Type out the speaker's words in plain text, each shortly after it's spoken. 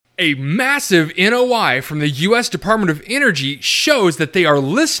A massive NOI from the U.S. Department of Energy shows that they are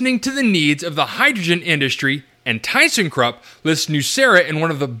listening to the needs of the hydrogen industry, and ThyssenKrupp lists Nucera in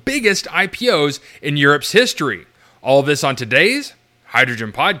one of the biggest IPOs in Europe's history. All this on today's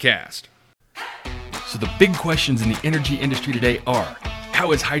Hydrogen Podcast. So the big questions in the energy industry today are,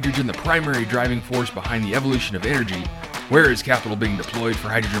 how is hydrogen the primary driving force behind the evolution of energy? Where is capital being deployed for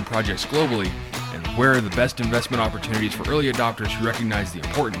hydrogen projects globally? And where are the best investment opportunities for early adopters who recognize the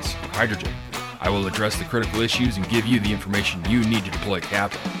importance of hydrogen? I will address the critical issues and give you the information you need to deploy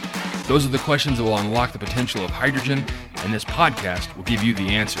capital. Those are the questions that will unlock the potential of hydrogen, and this podcast will give you the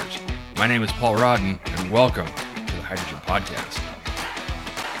answers. My name is Paul Rodden, and welcome to the Hydrogen Podcast.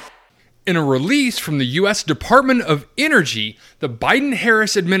 In a release from the U.S. Department of Energy, the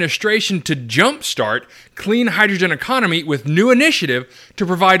Biden-Harris administration to jumpstart clean hydrogen economy with new initiative to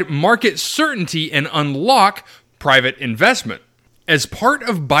provide market certainty and unlock private investment. As part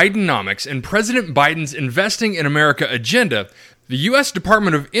of Bidenomics and President Biden's Investing in America agenda, the U.S.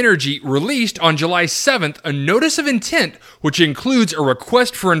 Department of Energy released on July 7th a notice of intent which includes a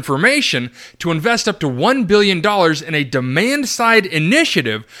request for information to invest up to $1 billion in a demand-side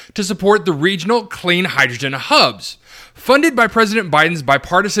initiative to support the regional clean hydrogen hubs. Funded by President Biden's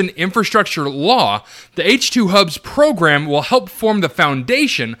bipartisan infrastructure law, the H2 Hubs program will help form the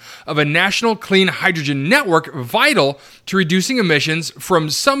foundation of a national clean hydrogen network vital to reducing emissions from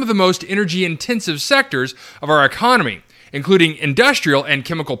some of the most energy-intensive sectors of our economy, including industrial and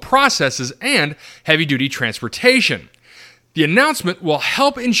chemical processes and heavy-duty transportation. The announcement will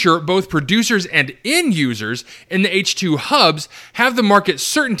help ensure both producers and end users in the H2 hubs have the market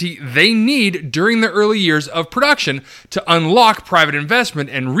certainty they need during the early years of production to unlock private investment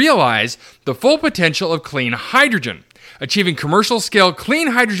and realize the full potential of clean hydrogen. Achieving commercial-scale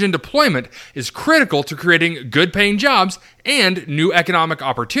clean hydrogen deployment is critical to creating good-paying jobs and new economic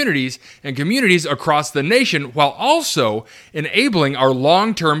opportunities in communities across the nation while also enabling our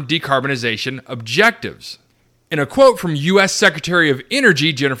long-term decarbonization objectives. In a quote from U.S. Secretary of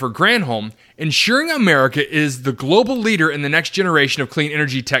Energy Jennifer Granholm, ensuring America is the global leader in the next generation of clean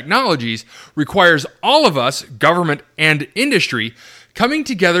energy technologies requires all of us, government and industry, coming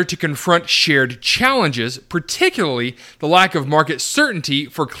together to confront shared challenges, particularly the lack of market certainty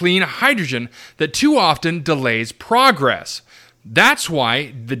for clean hydrogen that too often delays progress. That's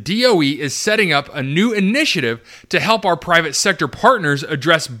why the DOE is setting up a new initiative to help our private sector partners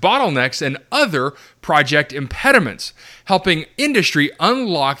address bottlenecks and other project impediments, helping industry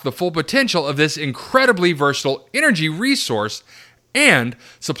unlock the full potential of this incredibly versatile energy resource and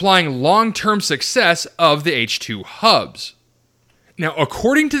supplying long-term success of the H2 hubs. Now,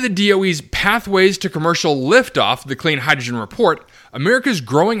 according to the DOE's Pathways to Commercial Liftoff, the Clean Hydrogen Report, America's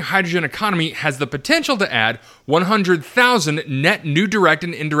growing hydrogen economy has the potential to add 100,000 net new direct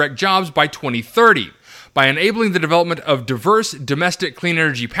and indirect jobs by 2030. By enabling the development of diverse domestic clean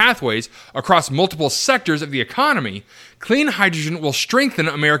energy pathways across multiple sectors of the economy, clean hydrogen will strengthen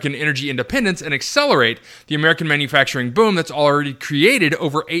American energy independence and accelerate the American manufacturing boom that's already created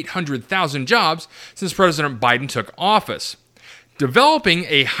over 800,000 jobs since President Biden took office. Developing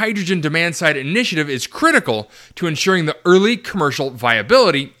a hydrogen demand-side initiative is critical to ensuring the early commercial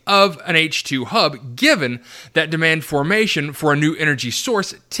viability of an H2 hub, given that demand formation for a new energy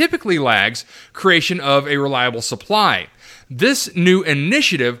source typically lags creation of a reliable supply. This new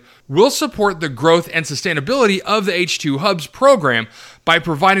initiative will support the growth and sustainability of the H2 Hubs program by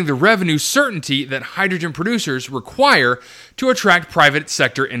providing the revenue certainty that hydrogen producers require to attract private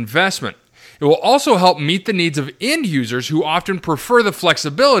sector investment. It will also help meet the needs of end users who often prefer the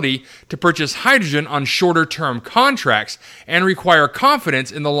flexibility to purchase hydrogen on shorter-term contracts and require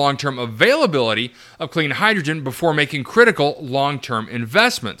confidence in the long-term availability of clean hydrogen before making critical long-term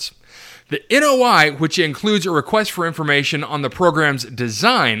investments. The NOI, which includes a request for information on the program's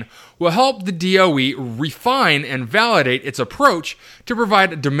design, will help the DOE refine and validate its approach to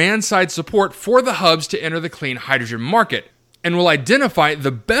provide demand-side support for the hubs to enter the clean hydrogen market, and will identify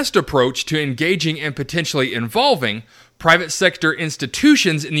the best approach to engaging and potentially involving private sector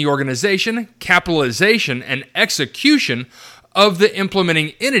institutions in the organization, capitalization, and execution of the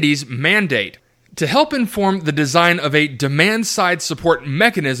implementing entity's mandate. To help inform the design of a demand-side support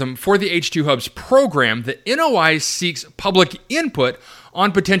mechanism for the H2 Hubs program, the NOI seeks public input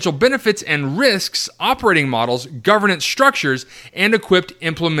on potential benefits and risks, operating models, governance structures, and equipped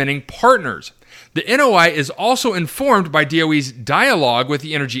implementing partners. The NOI is also informed by DOE's dialogue with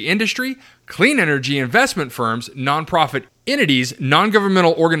the energy industry, clean energy investment firms, nonprofit entities,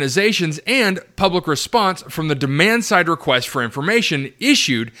 non-governmental organizations, and public response from the demand-side request for information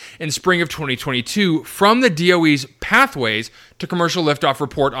issued in spring of 2022 from the DOE's Pathways to Commercial Liftoff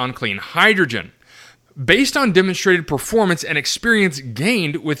report on clean hydrogen. Based on demonstrated performance and experience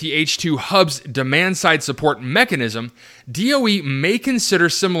gained with the H2 Hub's demand-side support mechanism, DOE may consider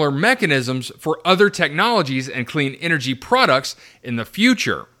similar mechanisms for other technologies and clean energy products in the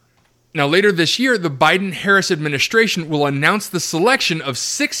future. Now, later this year, the Biden-Harris administration will announce the selection of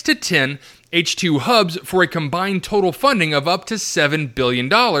 6 to 10 H2 hubs for a combined total funding of up to $7 billion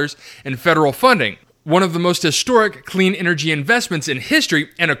in federal funding, one of the most historic clean energy investments in history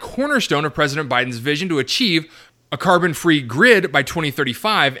and a cornerstone of President Biden's vision to achieve a carbon-free grid by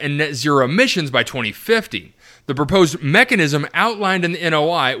 2035 and net zero emissions by 2050. The proposed mechanism outlined in the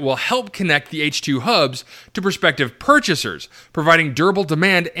NOI will help connect the H2 hubs to prospective purchasers, providing durable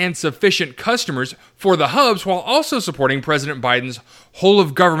demand and sufficient customers for the hubs while also supporting President Biden's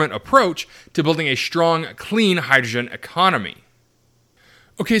whole-of-government approach to building a strong, clean hydrogen economy.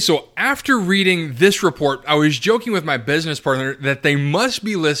 Okay, so after reading this report, I was joking with my business partner that they must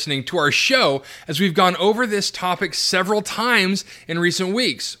be listening to our show as we've gone over this topic several times in recent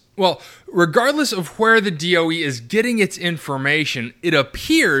weeks. Well, regardless of where the DOE is getting its information, it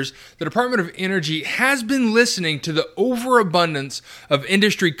appears the Department of Energy has been listening to the overabundance of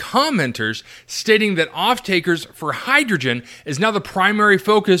industry commenters stating that off-takers for hydrogen is now the primary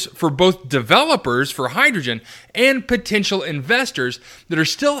focus for both developers for hydrogen and potential investors that are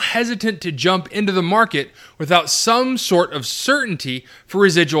still hesitant to jump into the market without some sort of certainty for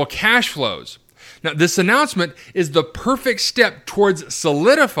residual cash flows. Now, this announcement is the perfect step towards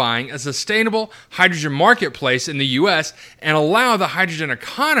solidifying a sustainable hydrogen marketplace in the U.S. and allow the hydrogen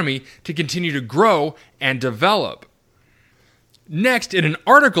economy to continue to grow and develop. Next, in an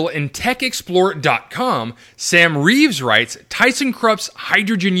article in TechExplorer.com, Sam Reeves writes, ThyssenKrupp's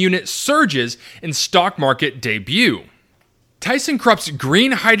hydrogen unit surges in stock market debut. ThyssenKrupp's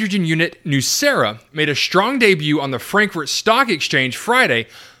green hydrogen unit, Nucera, made a strong debut on the Frankfurt Stock Exchange Friday,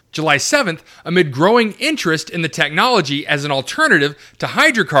 July 7th, amid growing interest in the technology as an alternative to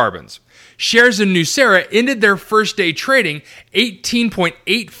hydrocarbons. Shares in Nucera ended their first day trading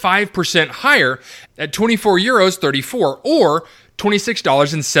 18.85% higher at €24.34 or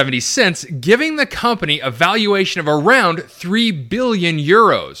 $26.70, giving the company a valuation of around €3 billion.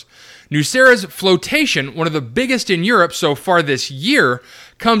 Nucera's flotation, one of the biggest in Europe so far this year,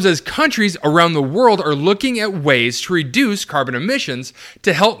 comes as countries around the world are looking at ways to reduce carbon emissions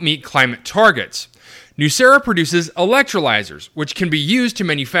to help meet climate targets. Nucera produces electrolyzers, which can be used to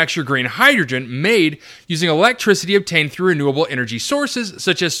manufacture green hydrogen made using electricity obtained through renewable energy sources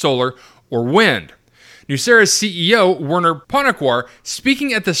such as solar or wind. Nucera's CEO, Werner Ponikwar,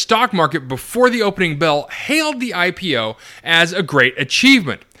 speaking at the stock market before the opening bell, hailed the IPO as a great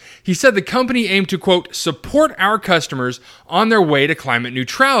achievement. He said the company aimed to, quote, support our customers on their way to climate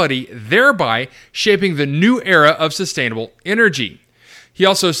neutrality, thereby shaping the new era of sustainable energy. He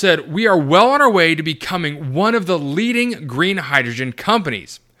also said, we are well on our way to becoming one of the leading green hydrogen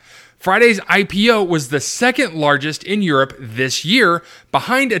companies. Friday's IPO was the second largest in Europe this year,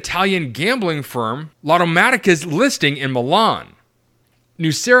 behind Italian gambling firm Lottomatica's listing in Milan.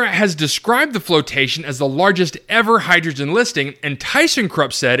 Nucera has described the flotation as the largest ever hydrogen listing, and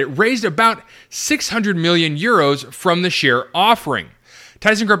ThyssenKrupp said it raised about €600 million from the share offering.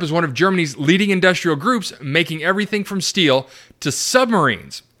 ThyssenKrupp is one of Germany's leading industrial groups, making everything from steel to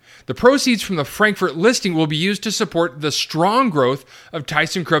submarines. The proceeds from the Frankfurt listing will be used to support the strong growth of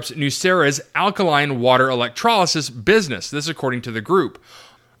ThyssenKrupp's Nucera's alkaline water electrolysis business, this according to the group.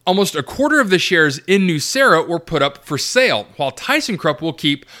 Almost a quarter of the shares in Nucera were put up for sale, while ThyssenKrupp will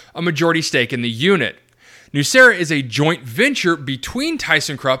keep a majority stake in the unit. Nucera is a joint venture between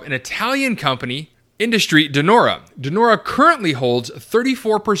ThyssenKrupp and Italian company Industry De Nora. De Nora currently holds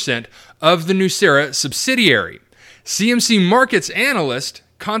 34% of the Nucera subsidiary. CMC Markets analyst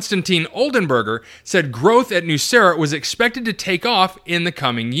Konstantin Oldenburger said growth at Nucera was expected to take off in the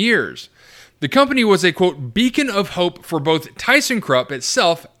coming years. The company was a, quote, beacon of hope for both ThyssenKrupp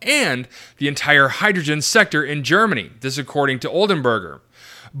itself and the entire hydrogen sector in Germany, this according to Oldenburger.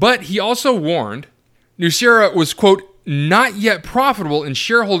 But he also warned Nucera was, quote, not yet profitable and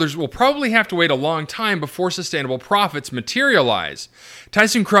shareholders will probably have to wait a long time before sustainable profits materialize.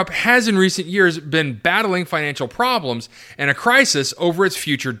 ThyssenKrupp has in recent years been battling financial problems and a crisis over its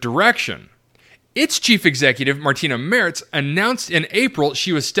future direction. Its chief executive, Martina Merz, announced in April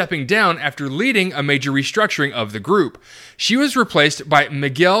she was stepping down after leading a major restructuring of the group. She was replaced by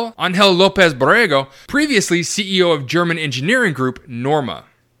Miguel Ángel López Borrego, previously CEO of German engineering group Norma.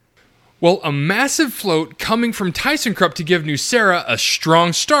 Well, a massive float coming from ThyssenKrupp to give Nucera a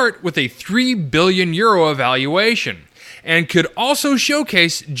strong start with a €3 billion evaluation, and could also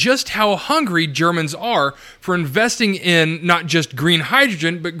showcase just how hungry Germans are for investing in not just green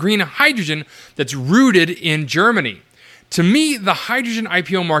hydrogen, but green hydrogen that's rooted in Germany. To me, the hydrogen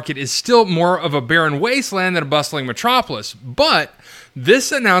IPO market is still more of a barren wasteland than a bustling metropolis, but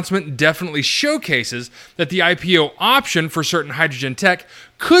this announcement definitely showcases that the IPO option for certain hydrogen tech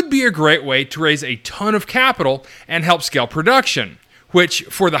could be a great way to raise a ton of capital and help scale production, which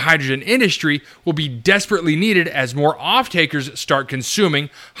for the hydrogen industry will be desperately needed as more off-takers start consuming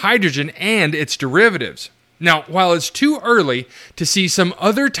hydrogen and its derivatives. Now, while it's too early to see some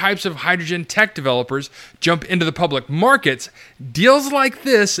other types of hydrogen tech developers jump into the public markets, deals like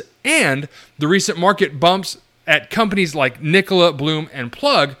this and the recent market bumps at companies like Nikola, Bloom, and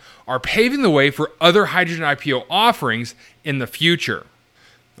Plug are paving the way for other hydrogen IPO offerings in the future.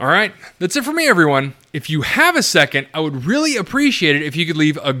 All right, that's it for me, everyone. If you have a second, I would really appreciate it if you could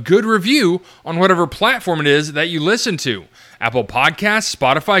leave a good review on whatever platform it is that you listen to. Apple Podcasts,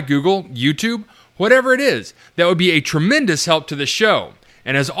 Spotify, Google, YouTube, whatever it is. That would be a tremendous help to the show.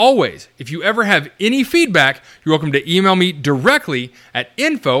 And as always, if you ever have any feedback, you're welcome to email me directly at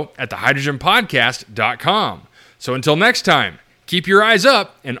info@thehydrogenpodcast.com. So until next time, keep your eyes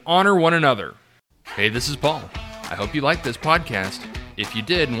up and honor one another. Hey, this is Paul. I hope you liked this podcast. If you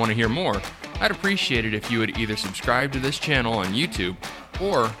did and want to hear more, I'd appreciate it if you would either subscribe to this channel on YouTube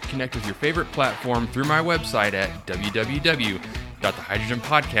or connect with your favorite platform through my website at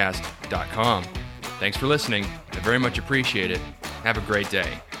www.thehydrogenpodcast.com. Thanks for listening. I very much appreciate it. Have a great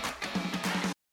day.